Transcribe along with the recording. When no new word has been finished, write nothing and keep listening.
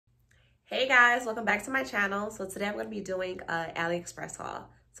Hey guys, welcome back to my channel. So today I'm going to be doing an Aliexpress haul,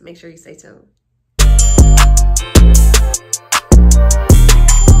 so make sure you stay tuned.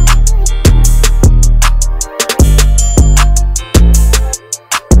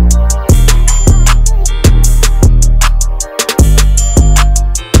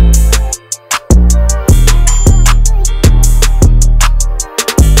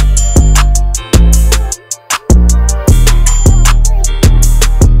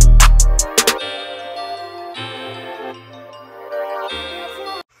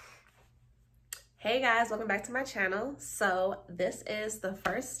 Hey guys, welcome back to my channel. So this is the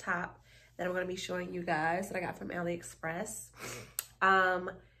first top that I'm going to be showing you guys that I got from Aliexpress. I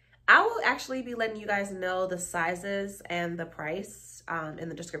will actually be letting you guys know the sizes and the price in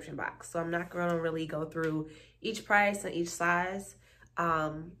the description box. So I'm not going to really go through each price and each size.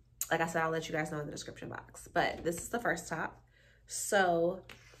 Like I said, I'll let you guys know in the description box. But this is the first top. So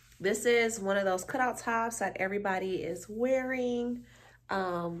this is one of those cutout tops that everybody is wearing.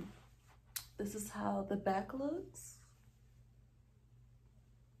 This is how the back looks.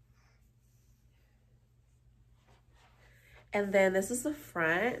 And then this is the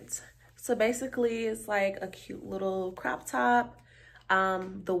front. So basically it's like a cute little crop top.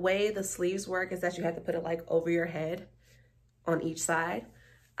 The way the sleeves work is that you have to put it like over your head on each side.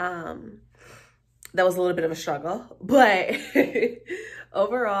 That was a little bit of a struggle, but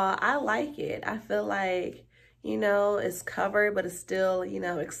overall I like it. I feel like, you know, it's covered, but it's still, you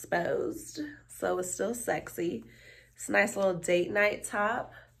know, exposed. So it's still sexy. It's a nice little date night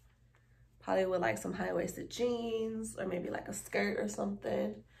top. Probably with like some high-waisted jeans or maybe like a skirt or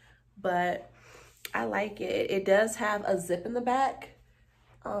something. But I like it. It does have a zip in the back.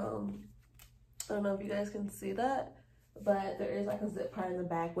 I don't know if you guys can see that, but there is like a zip part in the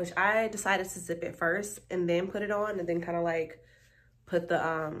back, which I decided to zip it first and then put it on and then kind of like put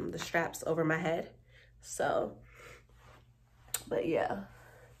the straps over my head. So, but yeah,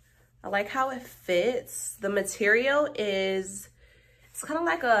 I like how it fits. The material is, it's kind of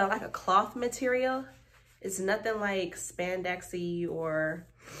like a cloth material. It's nothing like spandexy or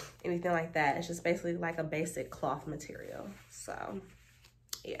anything like that. It's just basically like a basic cloth material. So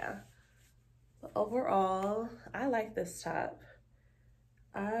yeah, but overall, I like this top.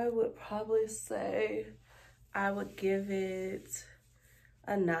 I would probably say I would give it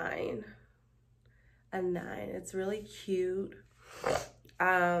a 9. A 9. It's really cute.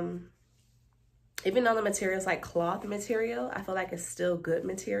 Even though the material is like cloth material, I feel like it's still good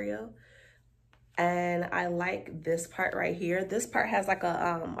material. And I like this part right here. This part has like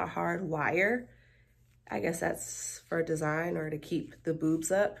a hard wire. I guess that's for design or to keep the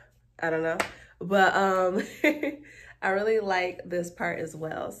boobs up. I don't know. But I really like this part as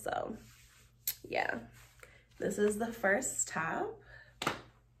well. So yeah, this is the first top.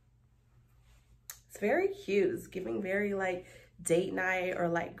 It's very cute. It's giving very like date night or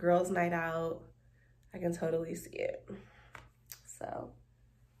like girls night out. I can totally see it. So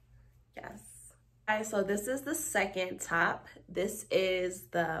yes. All right, so this is the second top. This is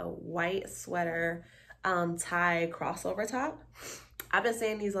the white sweater tie crossover top. I've been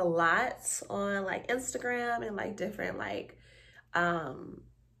seeing these a lot on like Instagram and like different like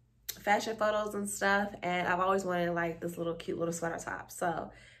fashion photos and stuff, and I've always wanted like this little cute little sweater top.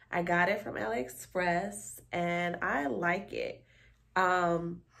 So I got it from Aliexpress and I like it.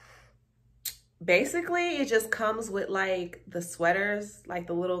 Basically it just comes with like the sweaters, like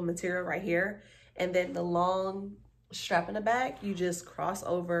the little material right here, and then the long strap in the back you just cross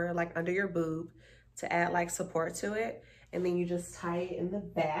over like under your boob to add like support to it, and then you just tie it in the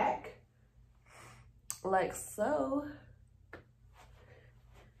back like so,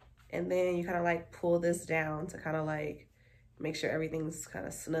 and then you kind of like pull this down to kind of like make sure everything's kind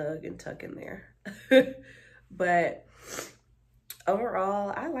of snug and tucked in there. But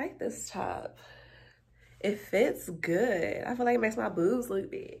overall, I like this top. It fits good. I feel like it makes my boobs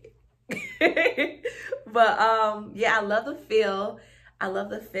look big. But yeah, I love the feel. I love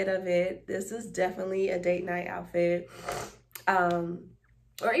the fit of it. This is definitely a date night outfit.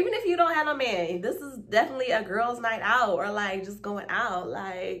 Or even if you don't have no man, this is definitely a girls' night out or like just going out,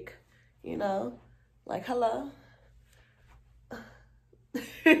 like, you know, like hello.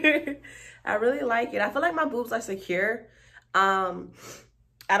 I really like it. I feel like my boobs are secure.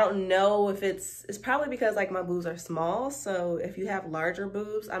 I don't know if it's probably because like my boobs are small. So if you have larger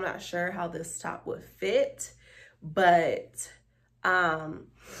boobs, I'm not sure how this top would fit, but I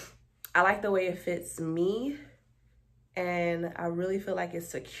like the way it fits me. And I really feel like it's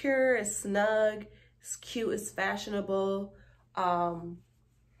secure, it's snug, it's cute, it's fashionable.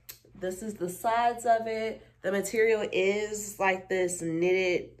 This is the sides of it. The material is like this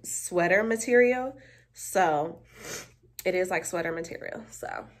knitted sweater material. So it is like sweater material.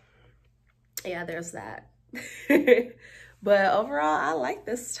 So yeah, there's that. But overall, I like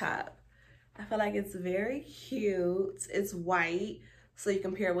this top. I feel like it's very cute. It's white, so you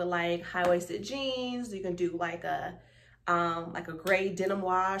can pair it with like high-waisted jeans. You can do like a gray denim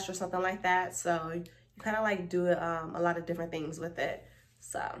wash or something like that. So you kind of like do a lot of different things with it.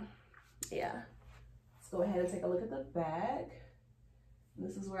 So yeah, let's go ahead and take a look at the back.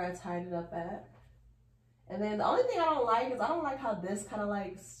 This is where I tied it up at. And then the only thing I don't like is I don't like how this kind of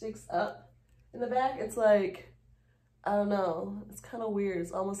like sticks up in the back. It's like, I don't know, it's kind of weird.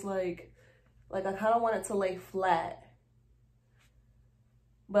 It's almost like I kind of want it to lay flat,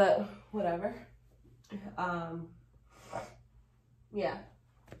 but whatever. Yeah,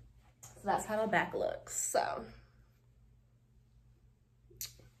 so that's how the back looks. So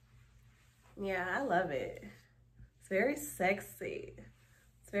yeah, I love it. It's very sexy.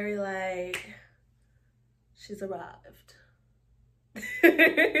 It's very like she's arrived.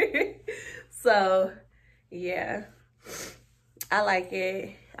 So yeah, I like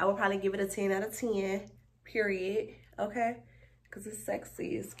it. I would probably give it a 10 out of 10, period. Okay, because it's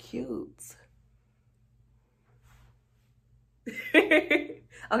sexy, it's cute. Okay,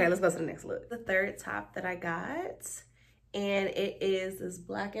 let's go to the next look. The third top that I got, and it is this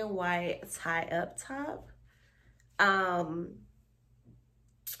black and white tie-up top.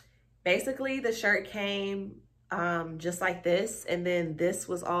 Basically the shirt came just like this, and then this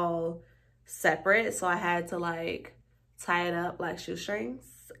was all separate, so I had to like tie it up like shoestrings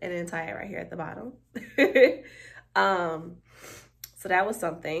and then tie it right here at the bottom. So that was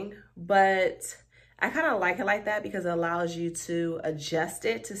something, but I kind of like it like that because it allows you to adjust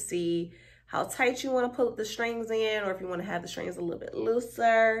it to see how tight you want to put the strings in, or if you want to have the strings a little bit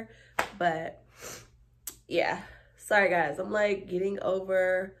looser. But yeah, sorry guys, I'm like getting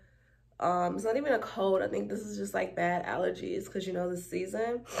over, it's not even a cold. I think this is just like bad allergies, because you know this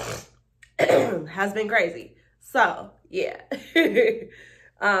season has been crazy. So yeah.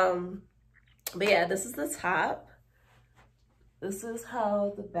 But yeah, this is the top. This is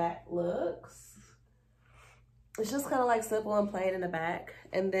how the back looks. It's just kind of like simple and plain in the back,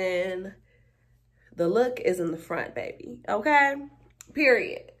 and then the look is in the front, baby. Okay,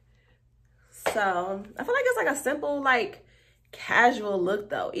 period. So I feel like it's like a simple, like casual look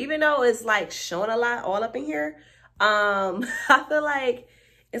though, even though it's like showing a lot all up in here. I feel like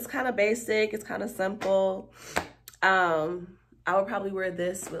it's kind of basic, it's kind of simple. I would probably wear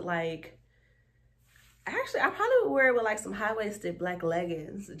this with like, actually I probably would wear it with like some high-waisted black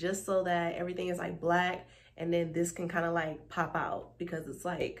leggings, just so that everything is like black, and then this can kind of like pop out because it's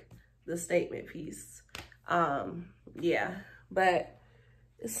like the statement piece. Yeah, but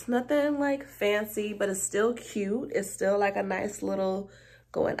it's nothing like fancy, but it's still cute. It's still like a nice little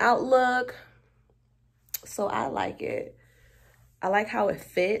going out look. So I like it. I like how it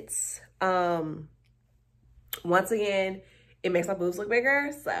fits. Once again, it makes my boobs look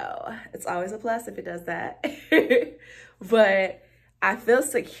bigger, so it's always a plus if it does that. But I feel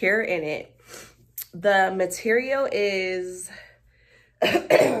secure in it. The material is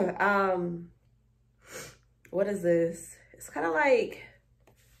what is this? It's kind of like,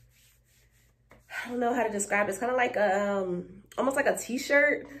 I don't know how to describe it. It's kind of like a almost like a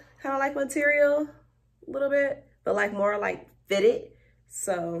t-shirt kind of like material a little bit, but like more like fitted.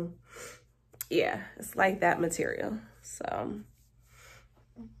 So yeah, it's like that material. So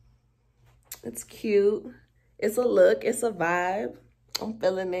it's cute. It's a look, it's a vibe. I'm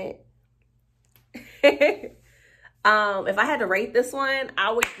feeling it. If I had to rate this one,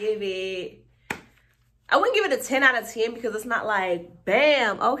 I wouldn't give it a 10 out of 10 because it's not like,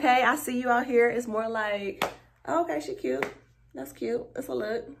 bam, okay, I see you out here. It's more like, oh, okay, she cute. That's cute. It's a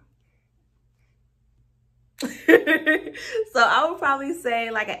look. So I would probably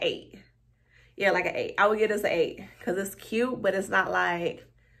say like an 8. Yeah, like an 8. I would give this an 8 because it's cute, but it's not like,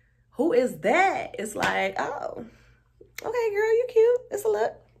 who is that? It's like, oh, okay, girl, you cute. It's a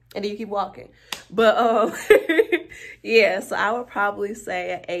look. And then you keep walking. But yeah, so I would probably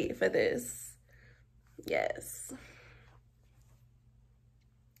say an 8 for this. Yes.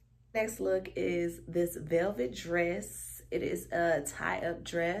 Next look is this velvet dress. It is a tie-up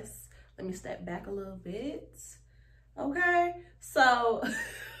dress. Let me step back a little bit. Okay, so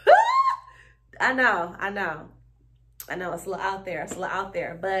I know it's a little out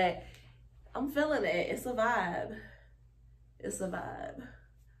there, but I'm feeling it. It's a vibe. It's a vibe.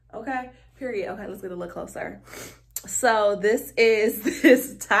 Okay, period. Okay, let's get a little closer. So this is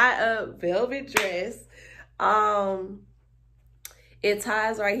this tie-up velvet dress. It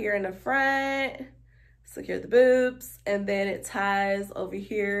ties right here in the front. secure the boobs, and then it ties over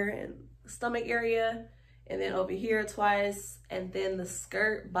here in the stomach area, and then over here twice, and then the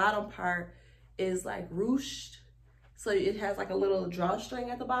skirt bottom part is like ruched. So it has like a little drawstring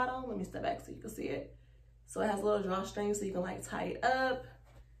at the bottom. Let me step back so you can see it. So it has a little drawstring so you can like tie it up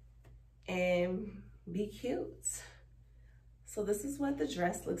and be cute. So this is what the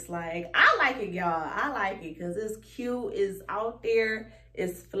dress looks like. I like it, y'all. I like it because it's cute, it's out there,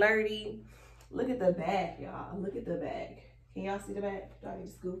 it's flirty. Look at the back, y'all. Look at the back. Can y'all see the back? Do I need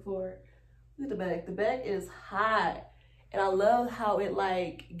to scoop forward? Look at the back. The back is hot. And I love how it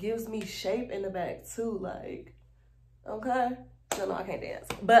like gives me shape in the back too. Like, okay. No, I can't dance.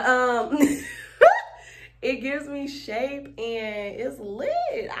 But it gives me shape and it's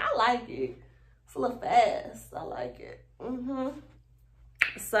lit. I like it. It's a little fast. I like it.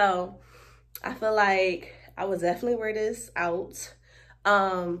 So I feel like I would definitely wear this out.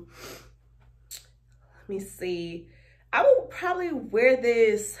 Let me see. I would probably wear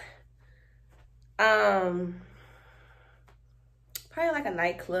this probably like a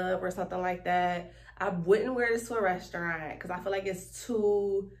nightclub or something like that. I wouldn't wear this to a restaurant because I feel like it's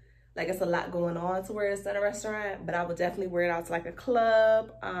too, like it's a lot going on to wear this at a restaurant, but I would definitely wear it out to like a club.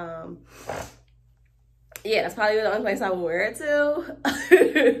 Yeah, that's probably the only place I would wear it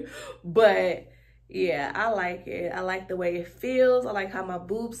to. But yeah, I like it. I like the way it feels. I like how my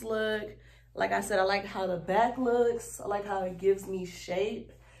boobs look. Like I said, I like how the back looks. I like how it gives me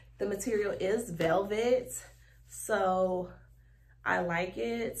shape. The material is velvet, so I like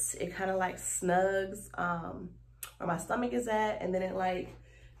it. It kind of like snugs where my stomach is at, and then it like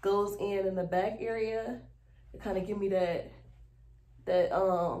goes in the back area. It kind of give me that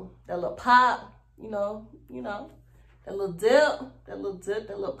little pop, you know, that little dip, that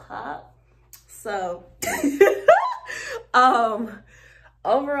little pop. So overall,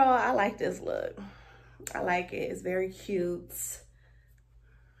 I like this look. I like it. It's very cute.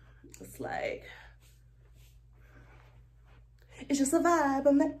 It's like, it's just a vibe.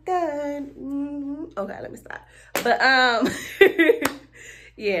 I'm not done. Okay, let me stop. But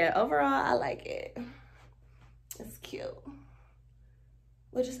yeah, overall, I like it. It's cute.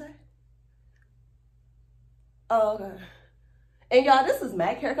 What'd you say? Oh, okay. And y'all, this is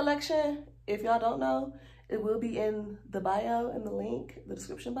MACKHaircollection. If y'all don't know, it will be in the bio, in the link, the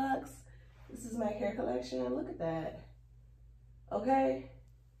description box. This is MACKHaircollection. Look at that. Okay?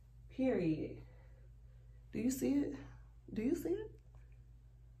 Period. Do you see it? Do you see it?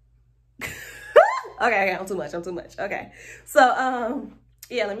 Okay, I'm too much. Okay. So,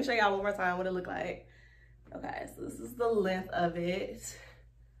 yeah, let me show y'all one more time what it look like. Okay, so this is the length of it.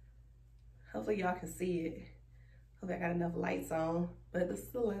 Hopefully y'all can see it. Hope I got enough lights on, but this is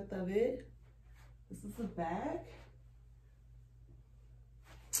the length of it. This is the back.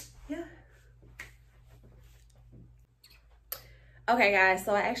 Yeah. Okay guys,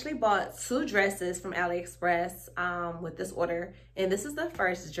 so I actually bought 2 dresses from Aliexpress with this order, and this is the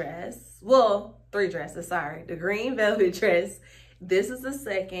first dress. Well, 3 dresses, sorry. The green velvet dress. This is the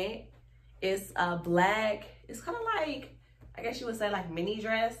second. It's black. It's kind of like, I guess you would say like mini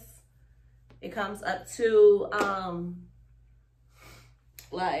dress. It comes up to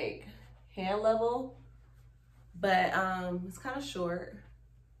like hand level, but it's kind of short.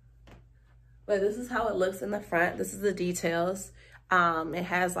 But this is how it looks in the front. This is the details. It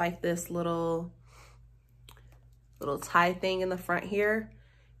has like this little tie thing in the front here,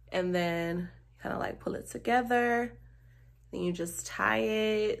 and then kind of like pull it together. Then you just tie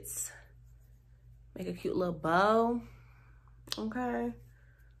it, make a cute little bow. Okay,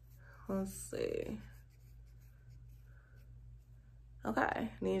 let's see. Okay,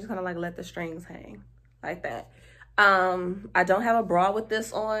 then you just kind of like let the strings hang like that. I don't have a bra with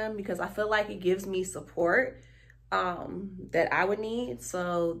this on because I feel like it gives me support that I would need,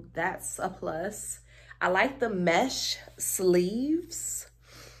 so that's a plus. I like the mesh sleeves.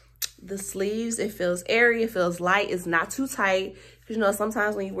 The sleeves, it feels airy, it feels light, it's not too tight. You know,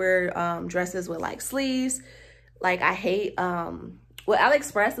 sometimes when you wear dresses with like sleeves, like I hate, well,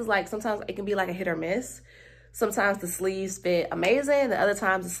 Aliexpress is like, sometimes it can be like a hit or miss. Sometimes the sleeves fit amazing, the other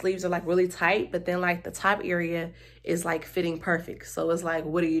times the sleeves are like really tight, but then like the top area is like fitting perfect. So it's like,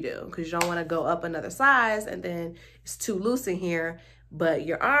 what do you do? Because you don't want to go up another size and then it's too loose in here, but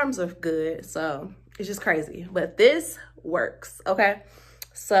your arms are good. So it's just crazy, but this works, okay?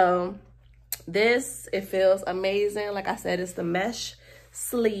 So this, it feels amazing. Like I said, it's the mesh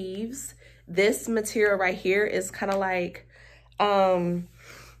sleeves. This material right here is kind of like, to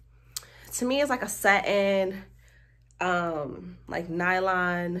me, it's like a satin, like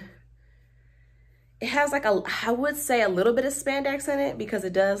nylon. It has like I would say a little bit of spandex in it because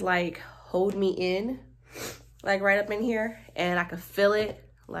it does like hold me in. like right up in here, and I could feel it.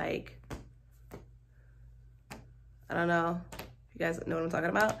 Like, I don't know if you guys know what I'm talking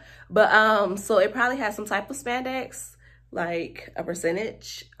about, but so it probably has some type of spandex, like a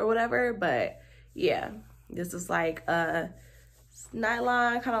percentage or whatever. But yeah, this is like a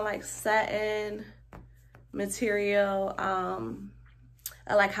nylon, kind of like satin material.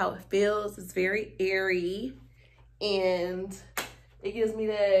 I like how it feels. It's very airy, and it gives me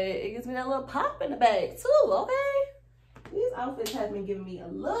that little pop in the back too. Okay, these outfits have been giving me a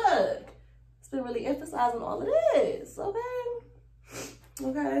look. It's been really emphasizing all of this.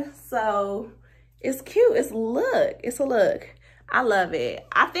 Okay, so it's cute. It's a look. It's a look. I love it.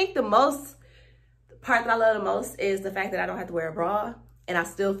 I think the part that I love the most is the fact that I don't have to wear a bra and I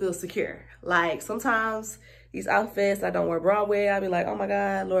still feel secure. Like, sometimes these outfits I don't wear a bra with, I'll be like, oh my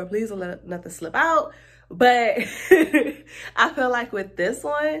God, Lord, please don't let nothing slip out. But I feel like with this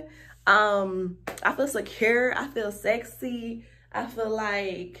one, I feel secure. I feel sexy. I feel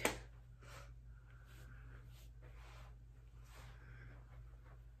like,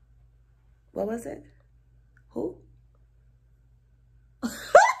 what was it? Who?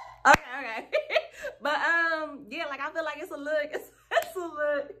 Okay. But yeah, like, I feel like it's a look. It's a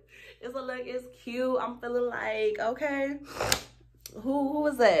look. It's a look. It's cute. I'm feeling like, okay, who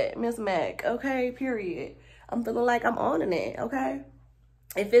was that? Miss Mac. Okay, period. I'm feeling like I'm owning it. Okay,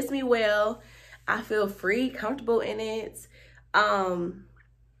 it fits me well. I feel free, comfortable in it.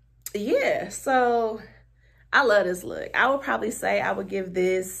 Yeah, so I love this look. I would probably say I would give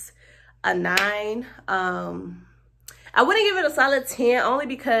this a 9. I wouldn't give it a solid 10, only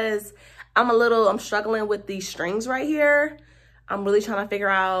because I'm struggling with these strings right here. I'm really trying to figure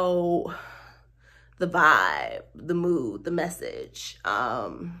out the vibe, the mood, the message. I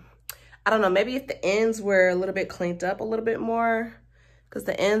don't know, maybe if the ends were a little bit cleaned up a little bit more, because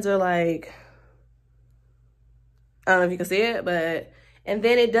the ends are like, I don't know if you can see it, but, and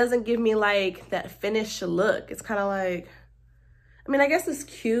then it doesn't give me like that finished look. It's kind of like, I mean, I guess it's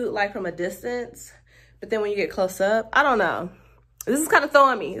cute like from a distance, but then when you get close up, I don't know. This is kind of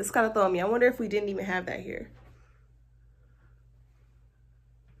throwing me. This is kind of throwing me. I wonder if we didn't even have that here.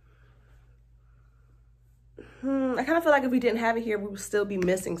 I kind of feel like if we didn't have it here, we would still be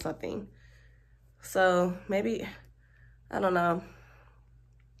missing something. So maybe, I don't know.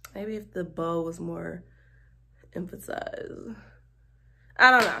 Maybe if the bow was more emphasized.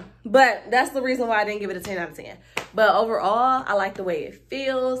 I don't know. But that's the reason why I didn't give it a 10 out of 10. But overall, I like the way it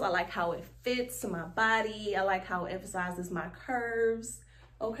feels. I like how it fits to my body. I like how it emphasizes my curves.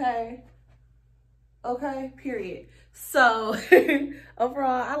 Okay. Okay, period. So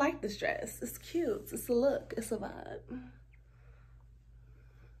overall, I like this dress. It's cute. It's a look. It's a vibe.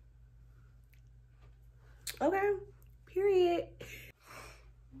 Okay, period.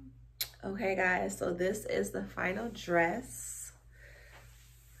 Okay, guys, so this is the final dress.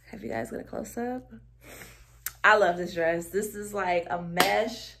 Have you guys got a close up? I love this dress. This is like a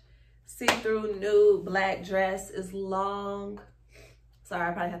mesh see-through nude black dress. It's long. Sorry,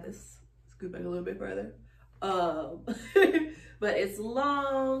 I probably have to scoot back a little bit further. But it's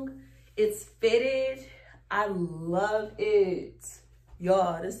long, it's fitted. I love it.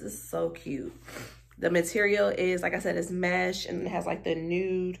 Y'all, this is so cute. The material is, like I said, it's mesh, and it has like the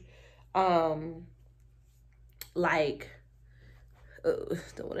nude, like,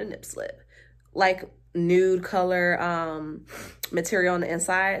 don't want to nip slip, like nude color material on the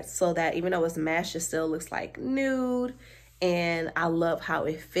inside, so that even though it's mesh, it still looks like nude. And I love how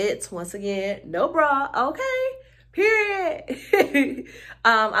it fits. Once again, no bra, okay, period.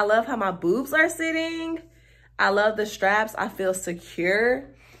 I love how my boobs are sitting. I love the straps. I feel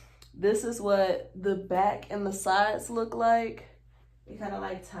secure. This is what the back and the sides look like. It kind of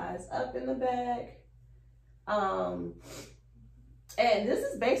like ties up in the back. And this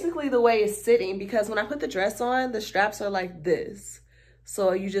is basically the way it's sitting, because when I put the dress on, the straps are like this.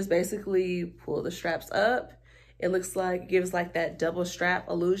 So you just basically pull the straps up. It looks like, gives like that double strap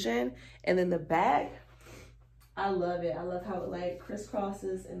illusion. And then the back, I love it. I love how it like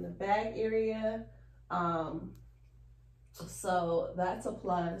crisscrosses in the back area. So that's a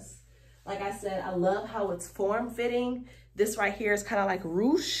plus. Like I said, I love how it's form fitting. This right here is kind of like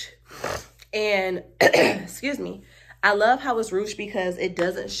ruche. And excuse me, I love how it's ruched because it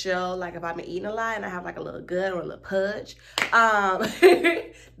doesn't show like if I've been eating a lot and I have like a little gut or a little pudge.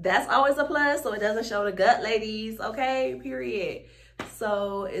 That's always a plus, so it doesn't show the gut, ladies, okay, period.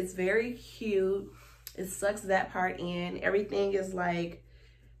 So it's very cute. It sucks that part in. Everything is like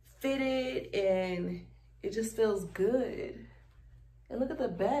fitted and it just feels good. And look at the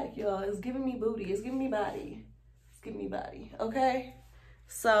back, y'all. It's giving me booty. It's giving me body. It's giving me body, okay?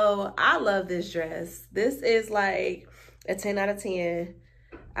 So I love this dress. This is like a 10 out of 10.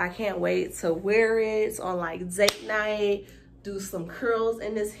 I can't wait to wear it on like date night, do some curls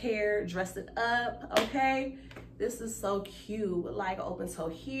in this hair, dress it up, okay? This is so cute, like an open toe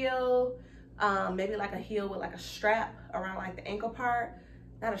heel, maybe like a heel with like a strap around like the ankle part.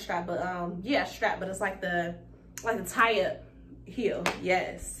 Not a strap, but yeah, strap, but it's like the tie-up heel,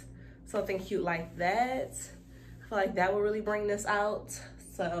 yes. Something cute like that. I feel like that will really bring this out.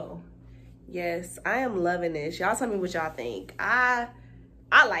 So yes, I am loving this. Y'all tell me what y'all think. I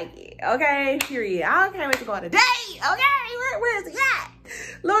like it, okay? Period. I can't wait to go on a date, okay? Where is it at?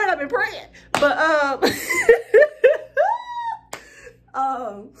 Lord, I've been praying. But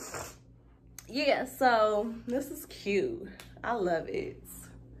yeah, so this is cute. I love it.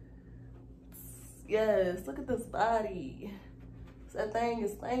 Yes, look at this body. That thing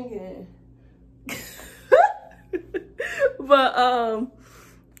is thinking. But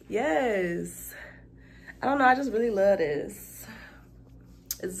yes, I don't know, I just really love this.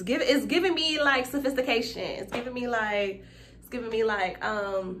 It's giving me like sophistication. It's giving me like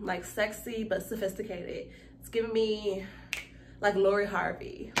sexy but sophisticated. It's giving me like Lori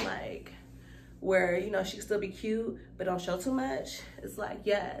Harvey, like where, you know, she can still be cute but don't show too much. It's like,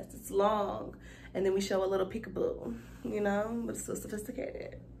 yes, it's long and then we show a little peekaboo, you know, but it's still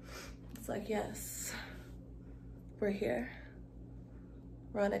sophisticated. It's like, yes, we're here.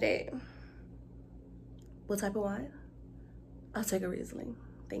 We're on a date. What type of wine? I'll take a Riesling.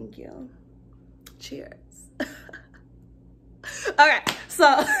 Thank you. Cheers. Okay, so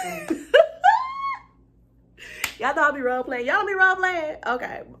y'all know I'll be role playing. Y'all be role playing?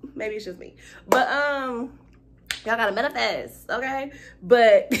 Okay, maybe it's just me. But y'all gotta manifest, okay?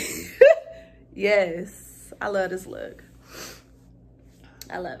 But yes, I love this look.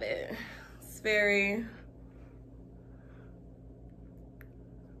 I love it. It's very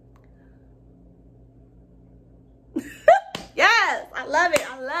yes, I love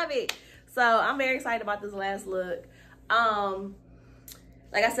it. I love it. So I'm very excited about this last look.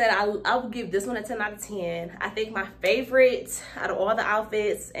 Like I said, I would give this one a 10 out of 10. I think my favorite out of all the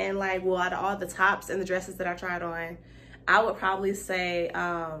outfits and like, well, out of all the tops and the dresses that I tried on, I would probably say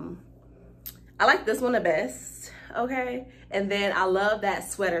I like this one the best, okay? And then I love that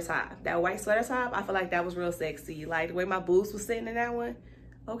sweater top, that white sweater top. I feel like that was real sexy. Like the way my boobs was sitting in that one,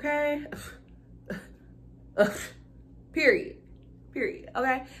 okay? Period,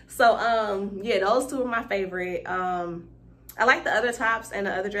 okay? So, yeah, those two are my favorite. I like the other tops and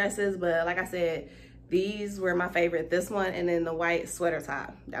the other dresses, but like I said, these were my favorite. This one and then the white sweater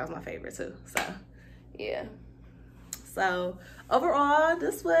top, that was my favorite too. So, yeah. So, overall,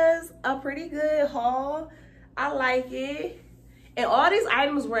 this was a pretty good haul. I like it. And all these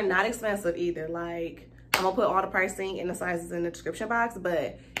items were not expensive either. Like, I'm gonna put all the pricing and the sizes in the description box,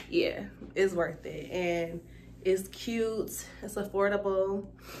 but yeah, it's worth it. And it's cute, it's affordable,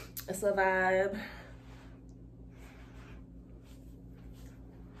 it's a vibe.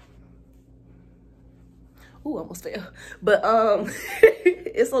 Ooh, almost fell. But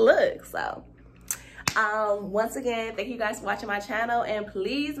it's a look. So once again, thank you guys for watching my channel, and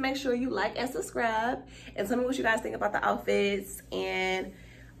please make sure you like and subscribe and tell me what you guys think about the outfits. And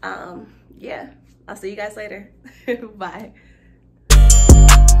yeah, I'll see you guys later. Bye.